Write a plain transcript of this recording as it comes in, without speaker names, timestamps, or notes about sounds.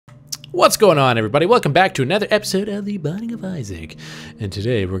What's going on, everybody? Welcome back to another episode of The Binding of Isaac. And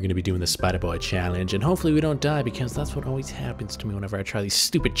today we're going to be doing the Spider Boy challenge, and hopefully we don't die, because that's what always happens to me whenever I try these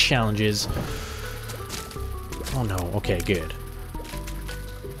stupid challenges. Oh no, okay, good.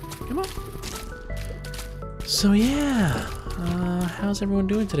 Come on. So yeah, how's everyone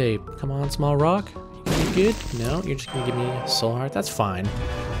doing today? Come on, Small Rock. You gonna be good? No, you're just going to give me a soul heart? That's fine.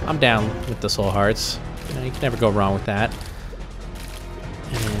 I'm down with the soul hearts. You know, you can never go wrong with that.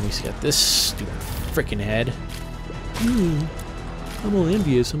 And then we got this stupid freaking head. I'm all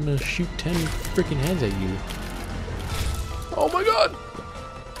envious. I'm gonna shoot 10 freaking heads at you. Oh my god!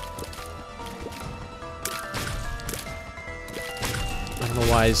 I don't know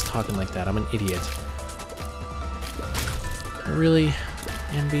why he's talking like that. I'm an idiot. Really?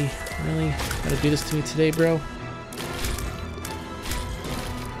 Envy? Really? Gotta do this to me today, bro?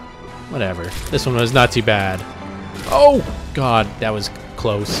 Whatever. This one was not too bad. Oh god, that was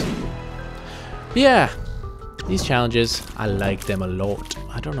close. But yeah, these challenges, I like them a lot.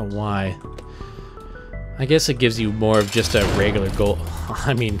 I don't know why. I guess it gives you more of just a regular goal.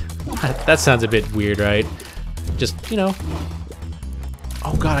 I mean, that sounds a bit weird, right? Just, you know.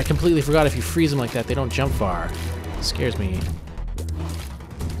 Oh god, I completely forgot if you freeze them like that, they don't jump far. It scares me.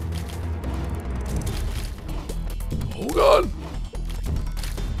 Oh god.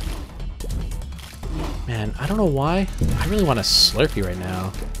 Man, I don't know why. I really want a Slurpee right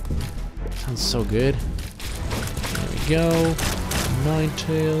now. Sounds so good. There we go.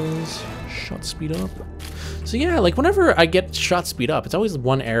 Ninetales. Shot speed up. So yeah, like whenever I get shot speed up, it's always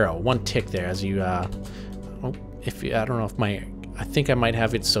one arrow, one tick there as you, I don't know if I think I might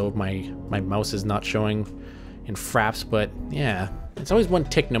have it so my mouse is not showing in fraps, but yeah. It's always one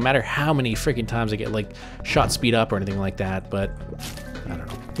tick no matter how many freaking times I get like shot speed up or anything like that, but I don't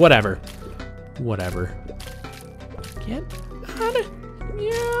know. Whatever. Whatever. Get out of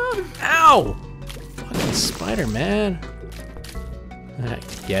here. Ow! Fucking spider, man. I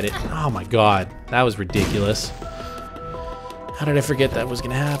get it. Oh my god. That was ridiculous. How did I forget that was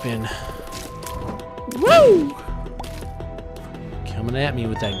gonna happen? Woo! Coming at me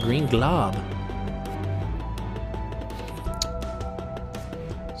with that green glob.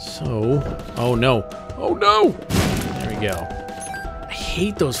 So... Oh no. Oh no! There we go. I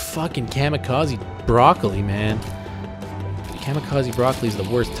hate those fucking kamikaze broccoli, man. Kamikaze broccoli is the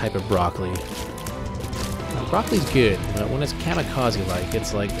worst type of broccoli. Now, broccoli's good, but when it's kamikaze-like,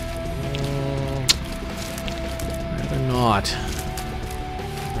 it's like... rather not.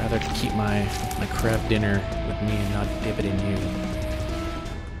 I'd rather keep my crab dinner with me and not dip it in you.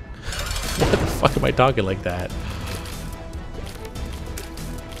 What the fuck am I talking like that?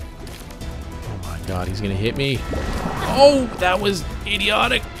 Oh my god, he's gonna hit me. Oh, that was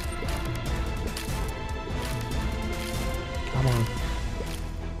idiotic. Come on.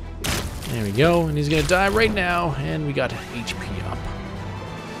 There we go, and he's gonna die right now, and we got HP up.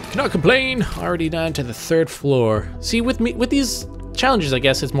 Cannot complain. Already down to the 3rd floor. See, with these challenges, I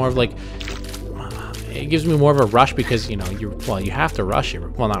guess it's more of like it gives me more of a rush because you know you have to rush it.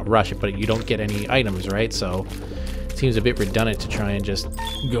 Well, not rush it, but you don't get any items, right? So it seems a bit redundant to try and just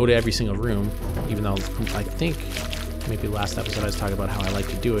go to every single room, even though I think. Maybe last episode I was talking about how I like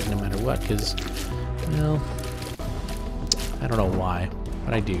to do it no matter what, because, well, I don't know why,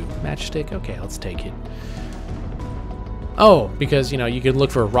 but I do. Matchstick? Okay, let's take it. Oh, because, you know, you can look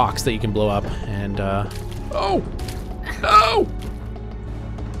for rocks that you can blow up, and, oh! No!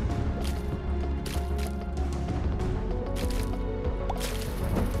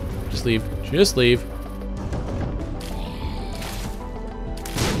 Just leave. Just leave.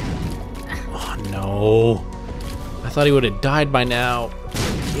 Oh, no. I thought he would have died by now.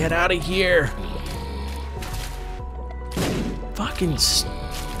 Get out of here. Fucking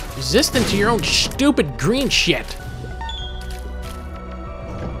resistant to your own stupid green shit.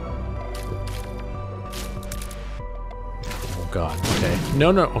 Oh god, okay. No,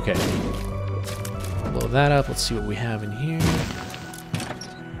 okay. Blow that up. Let's see what we have in here.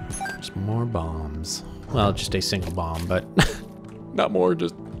 Just more bombs. Well, just a single bomb, but not more,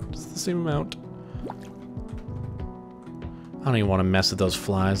 just the same amount. I don't even want to mess with those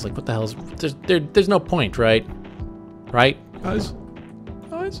flies. Like, what the hell's... There's no point, right? Right? Guys?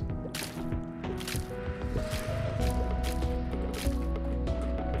 Guys?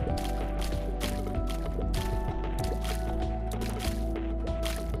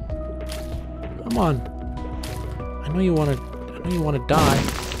 Come on. I know you want to die.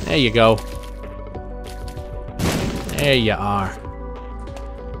 There you go. There you are.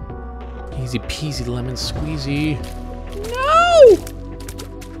 Easy peasy lemon squeezy. No!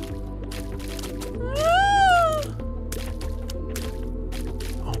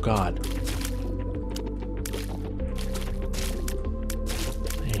 God.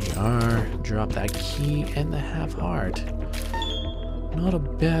 There you are. Drop that key and the half heart. Not a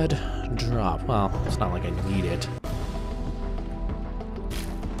bad drop. Well, it's not like I need it.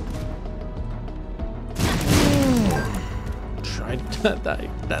 Tried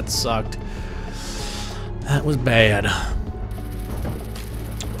that sucked. That was bad.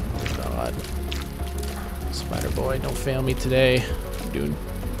 God. Spider boy, don't fail me today, dude.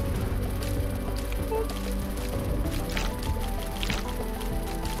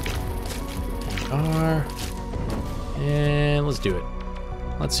 There we are. And let's do it.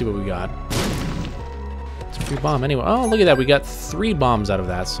 Let's see what we got. It's a free bomb anyway. Oh, look at that. We got 3 bombs out of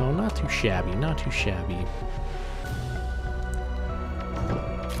that, so not too shabby. Not too shabby.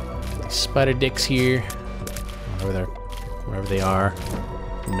 These spider dicks here. Wherever they are.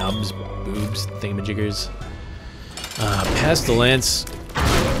 Nubs, boobs, thingamajiggers. Pestilence.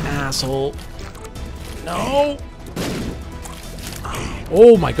 Asshole. No!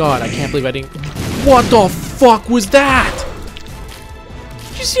 Oh my god, I can't believe I didn't... What the fuck was that?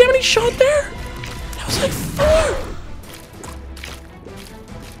 Did you see how many shot there? That was like 4!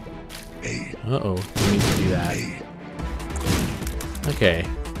 Uh-oh, we need to do that. Okay,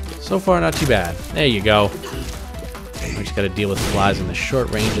 so far not too bad. There you go. We just gotta deal with flies in the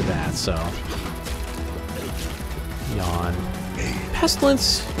short range of that, so... Yawn.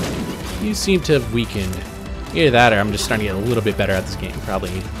 Pestilence, you seem to have weakened. Either that or I'm just starting to get a little bit better at this game.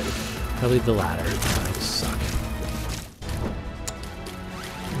 Probably the latter. I suck.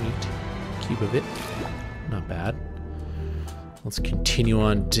 Neat. Cube of it. Not bad. Let's continue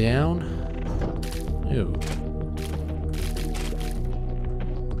on down. Ooh.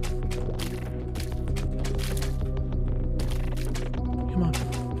 Come on.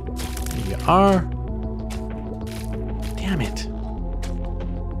 There you are. Damn it.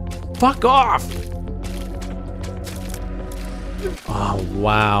 Fuck off! Oh,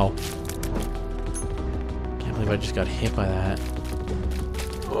 wow. Can't believe I just got hit by that.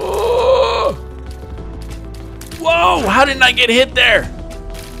 Oh! Whoa! How didn't I get hit there?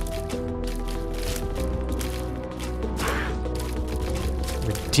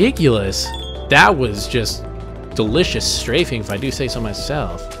 Ridiculous. That was just delicious strafing, if I do say so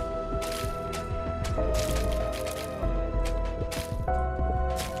myself.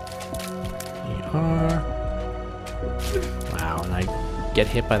 There you are. Wow, and I get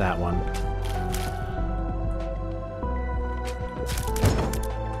hit by that one.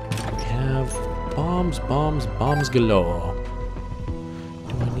 We have bombs galore.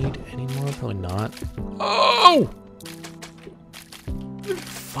 Do I need any more? Probably not. Oh!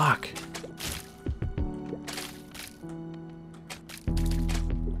 Fuck.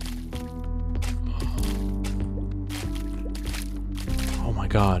 Oh my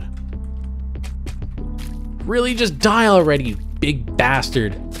god. Really? Just die already, you big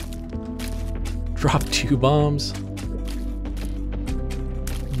bastard. Drop 2 bombs.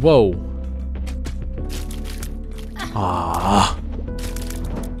 Whoa. Ah.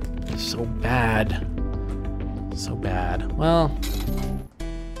 So bad. So bad. Well.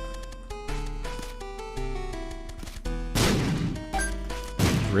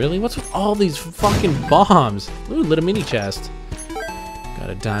 Really? What's with all these fucking bombs? Ooh, little mini chest. Got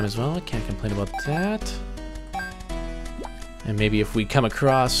a dime as well. I can't complain about that. And maybe if we come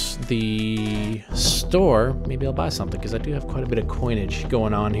across the store, maybe I'll buy something, because I do have quite a bit of coinage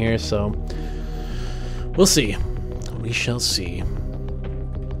going on here, so we'll see. We shall see.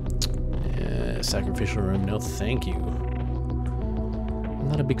 Sacrificial room, no thank you. I'm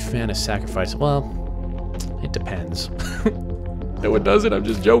not a big fan of sacrifice. Well, it depends. No, it doesn't. I'm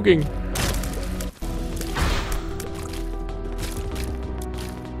just joking.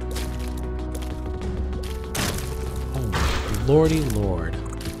 Oh, lordy lord.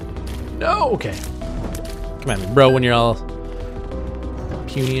 No! Okay. Come on, bro, when you're all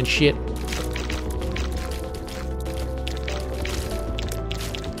puny and shit.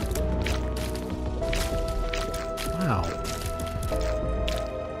 Wow.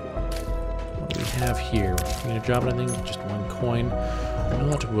 What do we have here? You gonna drop anything? Just 1 coin.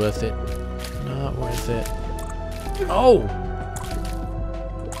 Not worth it. Not worth it. Oh!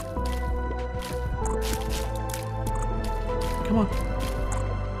 Come on.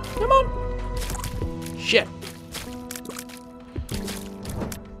 Come on! Shit.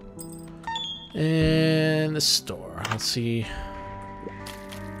 And the store. Let's see.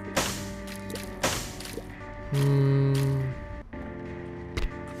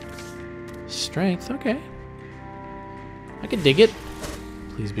 Strength, okay. I can dig it.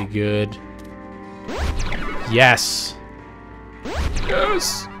 Please be good. Yes.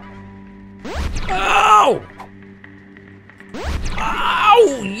 Yes. Oh!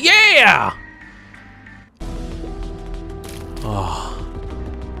 Oh, yeah! Oh.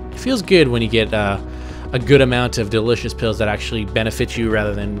 It feels good when you get a good amount of delicious pills that actually benefit you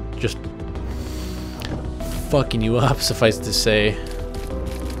rather than just fucking you up, suffice to say.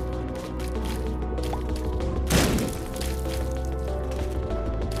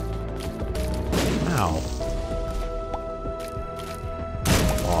 Ow.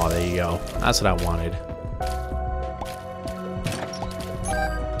 Oh, there you go. That's what I wanted.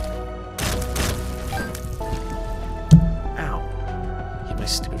 Ow. Hit my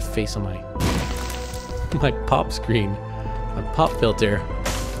stupid face on my pop screen. My pop filter.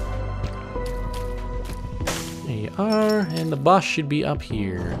 There you are, and the boss should be up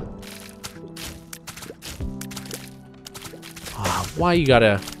here. Ah, why you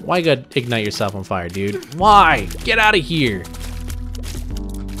gotta ignite yourself on fire, dude? Why? Get out of here!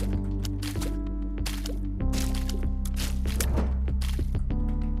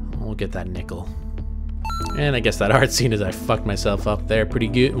 We'll get that nickel. And I guess that art scene is I fucked myself up there pretty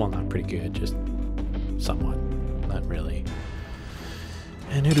good. Well, not pretty good, just somewhat. Not really.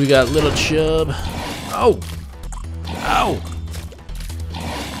 And who do we got? Little Chub. Oh! Ow!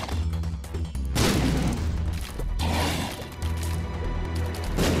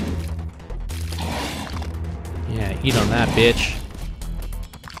 Yeah, eat on that, bitch.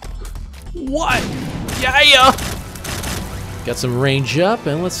 What? Yeah! Got some range up,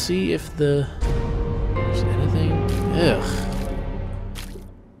 and let's see if there's anything. Ugh.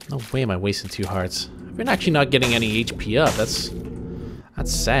 No way am I wasting 2 hearts. I've been actually not getting any HP up. That's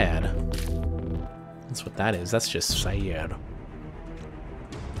sad. That's what that is. That's just sad.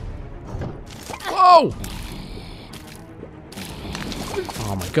 Whoa!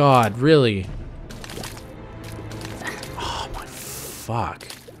 Oh my god, really? Oh my fuck.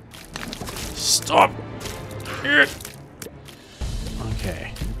 Stop!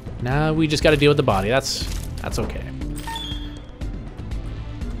 Okay. Now we just gotta deal with the body. That's okay.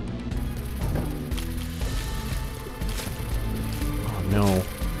 Oh no.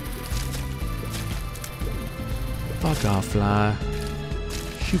 Fuck off, fly.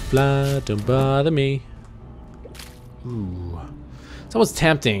 Shoot, fly, don't bother me. Ooh. It's almost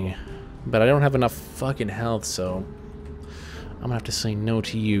tempting, but I don't have enough fucking health, so I'm gonna have to say no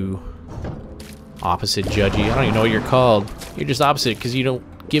to you. Opposite judgy. I don't even know what you're called. You're just opposite because you don't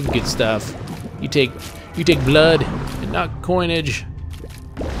give good stuff. You take blood and not coinage.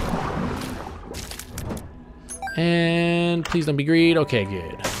 And please don't be greed. Okay,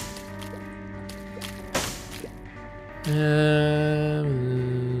 good.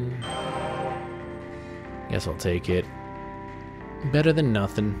 Guess I'll take it. Better than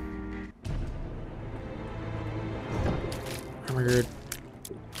nothing. Armored.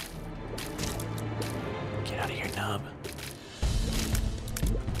 Get out of here, nub.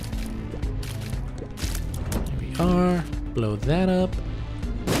 Here we are. Blow that up.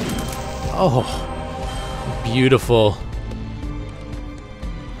 Oh, beautiful.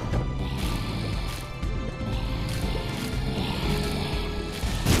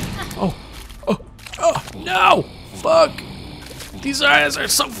 Oh, no! Fuck! These eyes are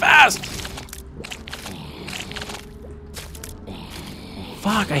so fast!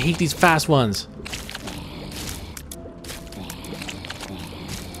 Fuck, I hate these fast ones.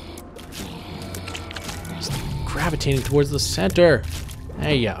 Just gravitating towards the center.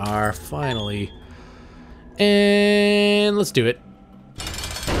 There you are, finally. And let's do it.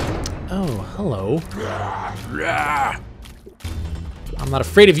 Oh, hello. I'm not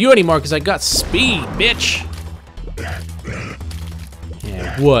afraid of you anymore because I got speed, bitch.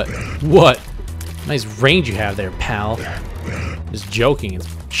 Yeah, what? What? Nice range you have there, pal. Just joking, it's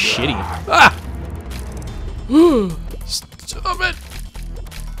shitty. Ah! Stop it!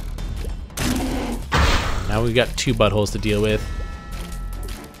 Now we've got 2 buttholes to deal with.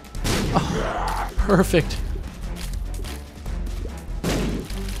 Oh, perfect.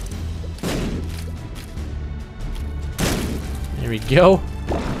 There we go.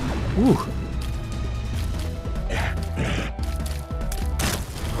 Ooh.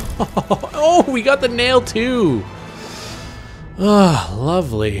 Oh, we got the nail too. Ah,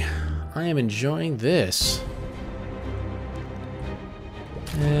 lovely. I am enjoying this.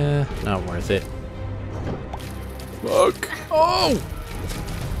 Not worth it. Fuck. Oh!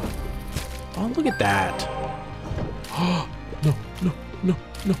 Oh, look at that. Oh, no, no, no,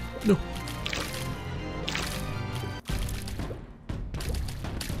 no, no.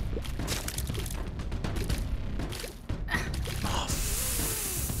 Oh,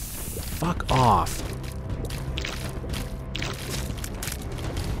 fuck off.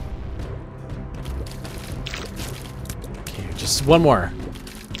 Just one more.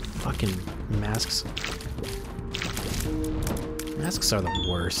 Fucking masks. Masks are the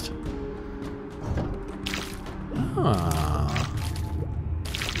worst. Ah.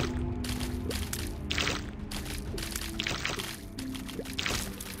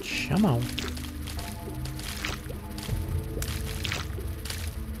 Come on.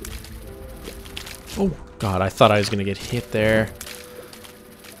 Oh, God, I thought I was going to get hit there.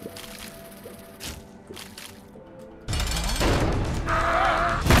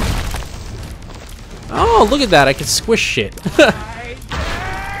 Oh, look at that. I can squish shit.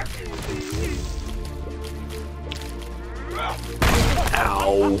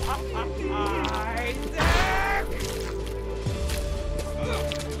 Ow.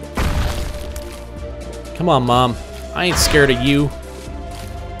 Come on, Mom. I ain't scared of you.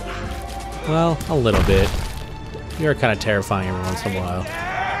 Well, a little bit. You're kind of terrifying every once in a while.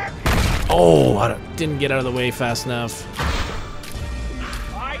 Oh, I didn't get out of the way fast enough.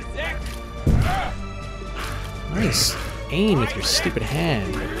 Nice aim with your stupid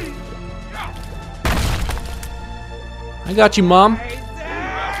hand. I got you, Mom.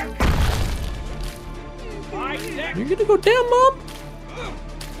 You're gonna go down, Mom?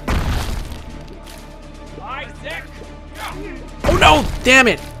 Oh no! Damn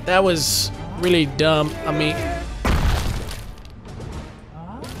it! That was really dumb of me.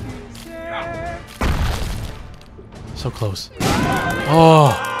 So close.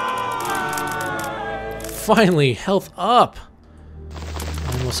 Oh! Finally, health up!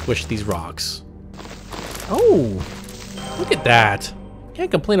 And we'll squish these rocks. Oh! Look at that! Can't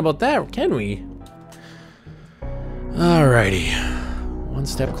complain about that, can we? Alrighty. One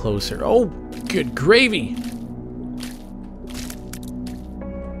step closer. Oh, good gravy!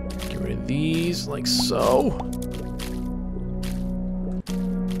 Get rid of these, like so.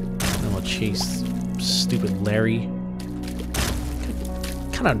 Then we'll chase stupid Larry.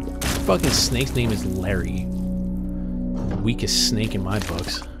 What kind of fucking snake's name is Larry? The weakest snake in my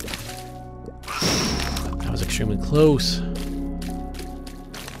books. That was extremely close.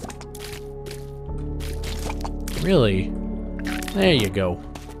 Really? There you go.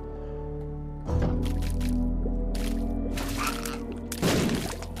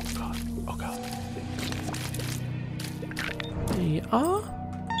 Oh god. There you are.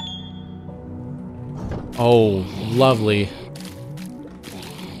 Oh, lovely.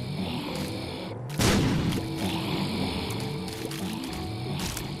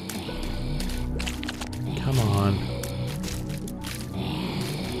 Come on.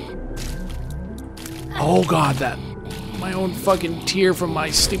 Oh god, that my own fucking tear from my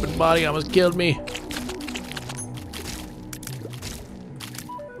stupid body almost killed me. Here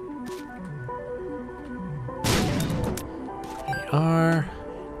we are.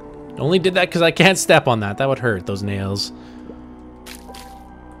 Only did that because I can't step on that. That would hurt, those nails.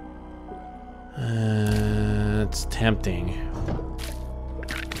 It's tempting.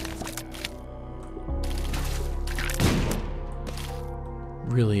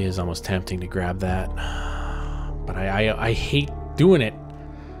 Really is almost tempting to grab that. But I hate doing it.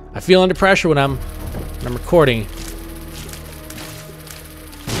 I feel under pressure when I'm recording.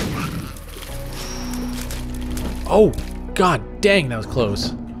 Oh, god dang, that was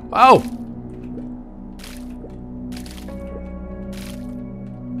close. Oh!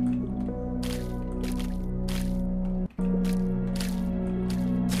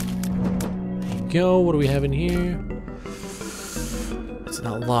 There you go. What do we have in here? It's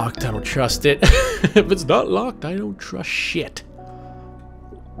not locked. I don't trust it. If it's not locked, I don't trust shit.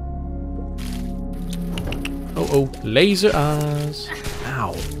 Oh, laser eyes.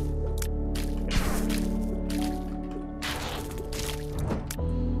 Ow.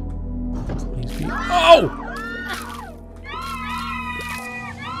 Please be. Oh!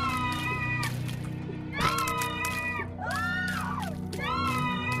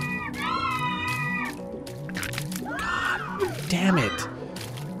 God damn it.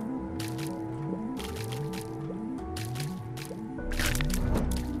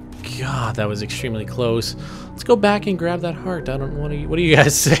 God, that was extremely close. Let's go back and grab that heart. I don't want to. What do you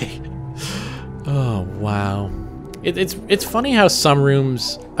guys say? Oh wow, it's funny how some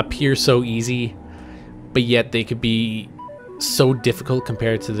rooms appear so easy, but yet they could be so difficult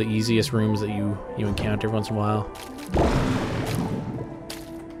compared to the easiest rooms that you encounter once in a while.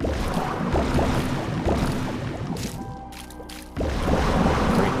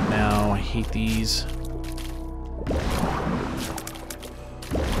 Right now, I hate these.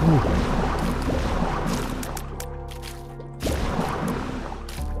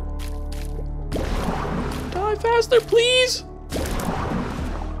 Die faster, please!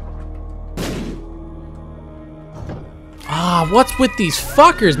 Ah, Ah, what's with these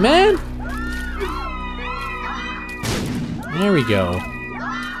fuckers, man? There we go.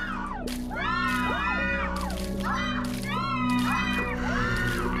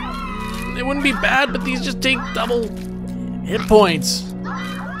 It wouldn't be bad, but these just take double hit points.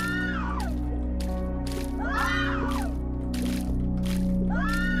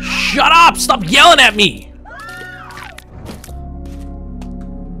 Shut up! Stop yelling at me!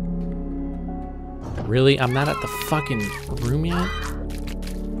 Really? I'm not at the fucking room yet?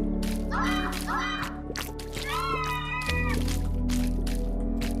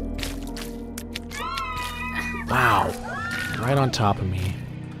 Wow. Right on top of me.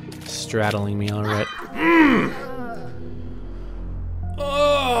 Straddling me already.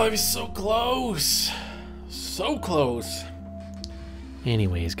 Oh, I'm so close. So close.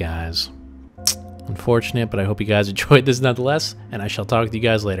 Anyways, guys. Unfortunate, but I hope you guys enjoyed this nonetheless, and I shall talk to you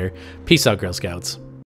guys later. Peace out, Girl Scouts.